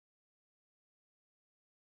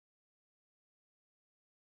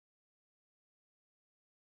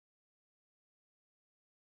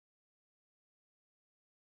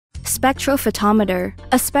Spectrophotometer.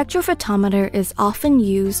 A spectrophotometer is often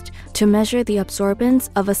used to measure the absorbance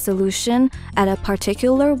of a solution at a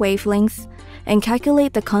particular wavelength and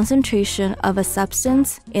calculate the concentration of a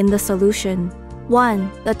substance in the solution.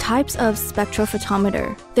 1. The types of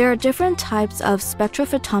spectrophotometer. There are different types of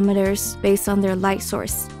spectrophotometers based on their light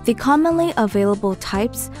source. The commonly available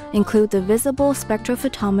types include the visible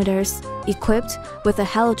spectrophotometers equipped with a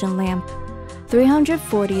halogen lamp,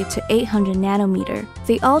 340 to 800 nanometer.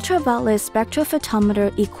 The ultraviolet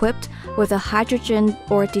spectrophotometer equipped with a hydrogen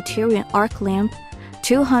or deuterium arc lamp,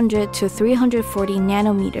 200 to 340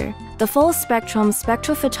 nanometer. The full spectrum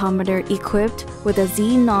spectrophotometer equipped with a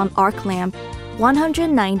xenon arc lamp,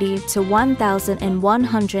 190 to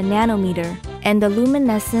 1100 nanometer, and the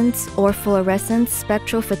luminescence or fluorescence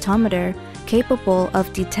spectrophotometer capable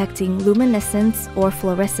of detecting luminescence or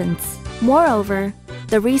fluorescence. Moreover,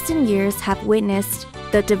 the recent years have witnessed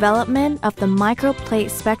the development of the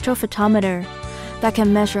microplate spectrophotometer that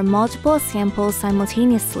can measure multiple samples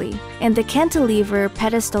simultaneously, and the cantilever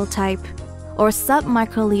pedestal type or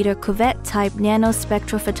sub-microliter cuvette type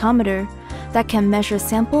nanospectrophotometer that can measure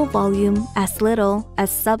sample volume as little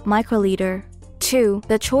as sub-microliter. 2.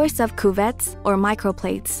 The choice of cuvettes or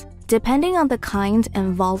microplates. Depending on the kind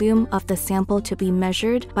and volume of the sample to be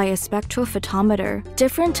measured by a spectrophotometer,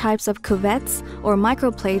 different types of cuvettes or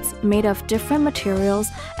microplates made of different materials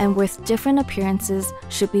and with different appearances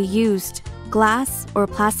should be used. Glass or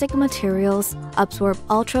plastic materials absorb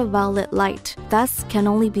ultraviolet light, thus can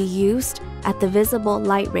only be used at the visible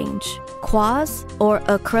light range. Quaz or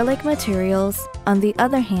acrylic materials, on the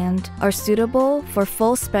other hand, are suitable for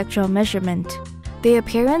full spectral measurement. The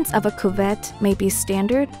appearance of a cuvette may be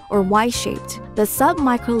standard or Y-shaped. The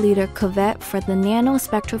sub-microliter cuvette for the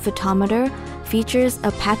nanospectrophotometer features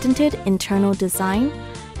a patented internal design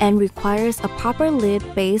and requires a proper lid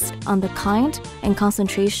based on the kind and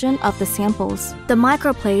concentration of the samples. The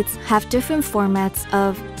microplates have different formats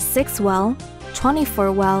of 6-well,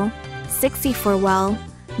 24-well, 64-well,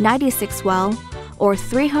 96-well, or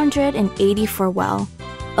 384-well,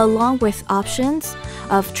 along with options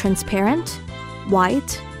of transparent,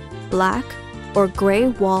 white, black, or gray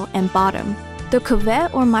wall and bottom. The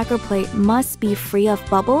cuvette or microplate must be free of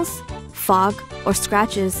bubbles, fog, or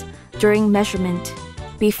scratches during measurement.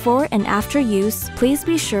 Before and after use, please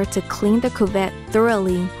be sure to clean the cuvette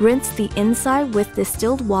thoroughly. Rinse the inside with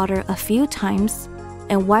distilled water a few times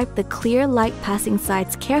and wipe the clear light-passing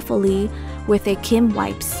sides carefully with a Kim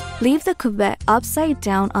wipes. Leave the cuvette upside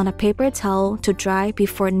down on a paper towel to dry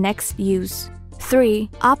before next use. 3.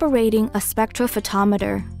 Operating a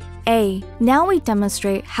spectrophotometer. A. Now we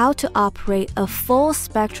demonstrate how to operate a full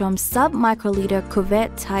spectrum sub-microliter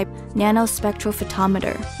cuvette type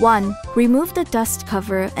nanospectrophotometer. 1. Remove the dust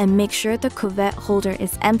cover and make sure the cuvette holder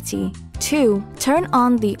is empty. 2. Turn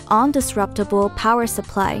on the undisruptible power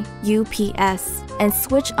supply (UPS) and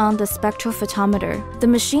switch on the spectrophotometer. The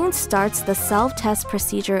machine starts the self-test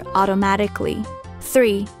procedure automatically.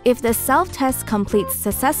 3. If the self-test completes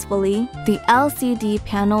successfully, the LCD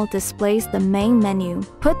panel displays the main menu.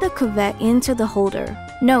 Put the cuvette into the holder.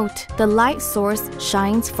 Note, the light source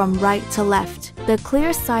shines from right to left. The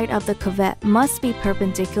clear side of the cuvette must be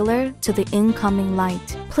perpendicular to the incoming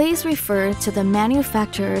light. Please refer to the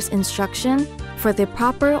manufacturer's instruction for the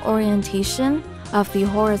proper orientation of the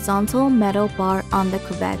horizontal metal bar on the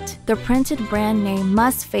cuvette. The printed brand name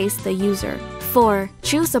must face the user. 4.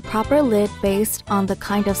 Choose a proper lid based on the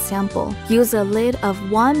kind of sample. Use a lid of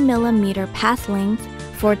 1 mm path length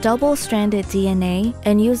for double-stranded DNA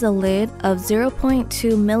and use a lid of 0.2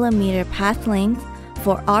 mm path length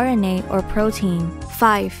for RNA or protein.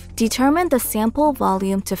 5. Determine the sample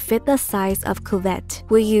volume to fit the size of cuvette.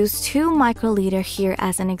 We use 2 microliter here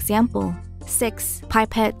as an example. 6.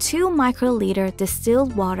 Pipette 2 microliter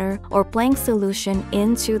distilled water or blank solution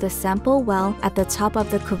into the sample well at the top of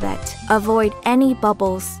the cuvette. Avoid any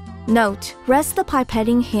bubbles. Note, rest the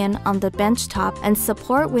pipetting hand on the bench top and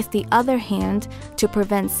support with the other hand to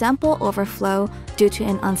prevent sample overflow due to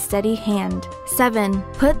an unsteady hand. 7.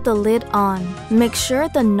 Put the lid on. Make sure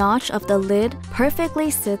the notch of the lid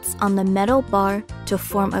perfectly sits on the metal bar to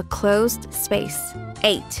form a closed space.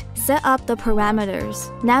 8. Set up the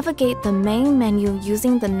parameters. Navigate the main menu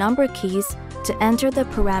using the number keys to enter the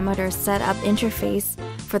parameter setup interface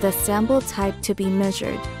for the sample type to be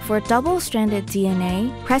measured. For double-stranded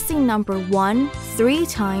DNA, pressing number 1 3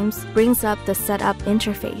 times brings up the setup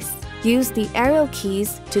interface. Use the arrow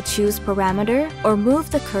keys to choose parameter or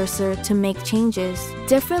move the cursor to make changes.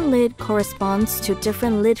 Different lid corresponds to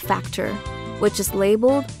different lid factor, which is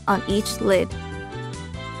labeled on each lid.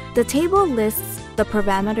 The table lists the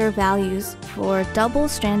parameter values for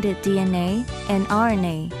double-stranded DNA and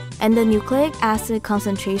RNA. and the nucleic acid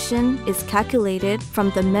concentration is calculated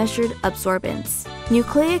from the measured absorbance.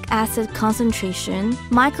 Nucleic acid concentration,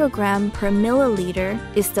 microgram per milliliter,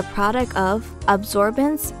 is the product of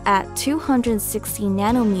absorbance at 260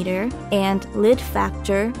 nanometer and lid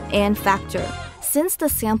factor and factor. Since the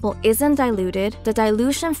sample isn't diluted, the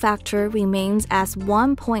dilution factor remains as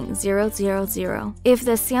 1.000. If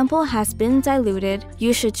the sample has been diluted,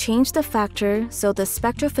 you should change the factor so the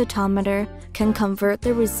spectrophotometer can convert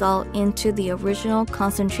the result into the original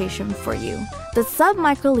concentration for you. The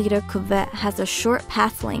sub-microliter cuvette has a short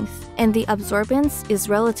path length, and the absorbance is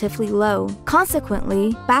relatively low.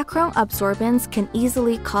 Consequently, background absorbance can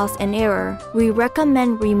easily cause an error. We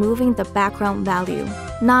recommend removing the background value.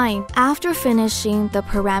 9. After finishing the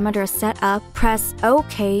parameter setup, press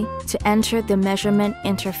OK to enter the measurement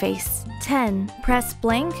interface. 10. Press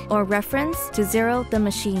blank or reference to zero the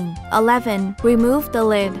machine. 11. Remove the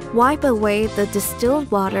lid. Wipe away the distilled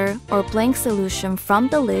water or blank solution from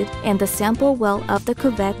the lid and the sample well of the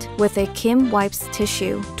cuvette with a Kim wipes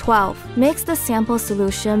tissue. 12. Mix the sample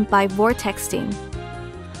solution by vortexing.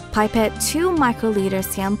 Pipette 2 microliter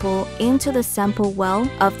sample into the sample well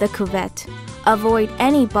of the cuvette. Avoid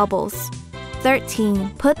any bubbles.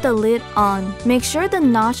 13. Put the lid on. Make sure the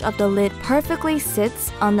notch of the lid perfectly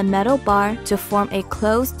sits on the metal bar to form a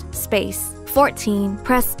closed space. 14.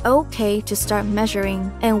 Press OK to start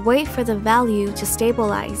measuring and wait for the value to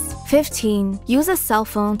stabilize. 15. Use a cell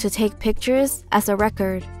phone to take pictures as a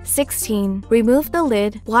record. 16. Remove the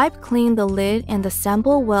lid. Wipe clean the lid and the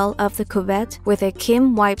sample well of the cuvette with a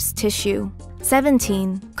Kim wipes tissue.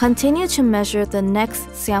 17. Continue to measure the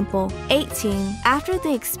next sample. 18. After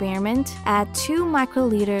the experiment, add 2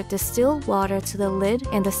 microliter distilled water to the lid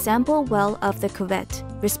and the sample well of the cuvette,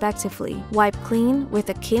 respectively. Wipe clean with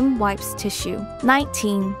a Kim wipes tissue.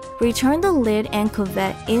 19. Return the lid and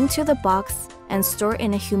cuvette into the box and store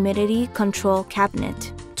in a humidity control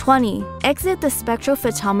cabinet. 20. Exit the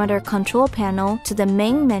spectrophotometer control panel to the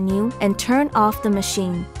main menu and turn off the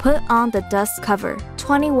machine. Put on the dust cover.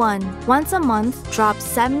 21. Once a month, drop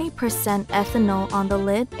 70% ethanol on the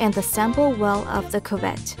lid and the sample well of the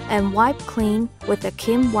cuvette and wipe clean with a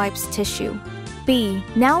Kim wipes tissue. B.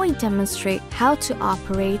 Now we demonstrate how to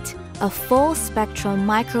operate a full spectrum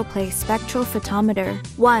microplate spectrophotometer.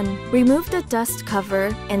 1. Remove the dust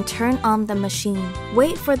cover and turn on the machine.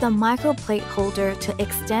 Wait for the microplate holder to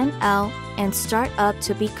extend out and start up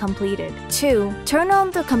to be completed. 2. Turn on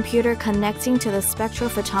the computer connecting to the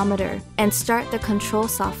spectrophotometer and start the control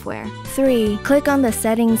software. 3. Click on the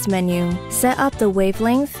settings menu. Set up the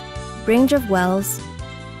wavelength, range of wells,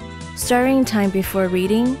 starting time before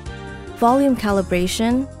reading, volume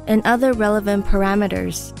calibration, and other relevant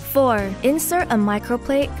parameters. 4. Insert a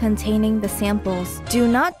microplate containing the samples. Do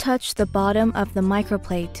not touch the bottom of the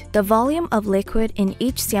microplate. The volume of liquid in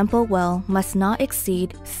each sample well must not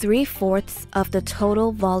exceed 3/4 of the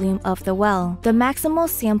total volume of the well. The maximal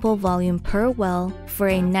sample volume per well for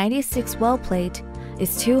a 96 well plate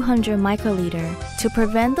is 200 microliter. To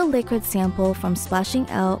prevent the liquid sample from splashing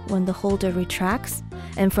out when the holder retracts,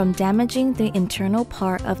 and from damaging the internal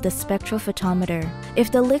part of the spectrophotometer.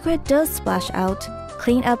 If the liquid does splash out,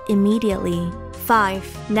 clean up immediately. 5.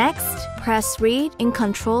 Next, press read in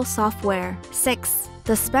control software. 6.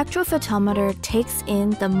 The spectrophotometer takes in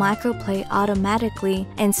the microplate automatically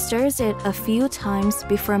and stirs it a few times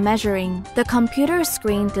before measuring. The computer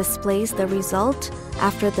screen displays the result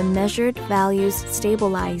after the measured values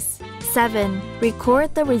stabilize. 7.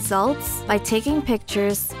 Record the results by taking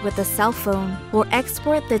pictures with a cell phone or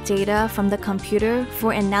export the data from the computer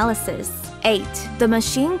for analysis. 8. The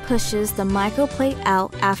machine pushes the microplate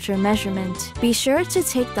out after measurement. Be sure to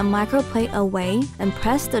take the microplate away and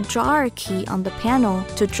press the drawer key on the panel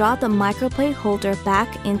to draw the microplate holder back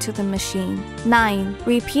into the machine. 9.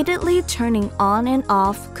 Repeatedly turning on and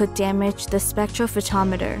off could damage the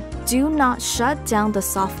spectrophotometer. Do not shut down the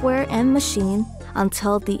software and machine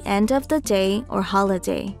until the end of the day or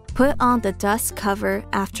holiday. Put on the dust cover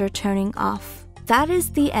after turning off. That is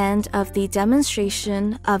the end of the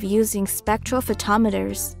demonstration of using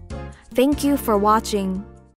spectrophotometers. Thank you for watching.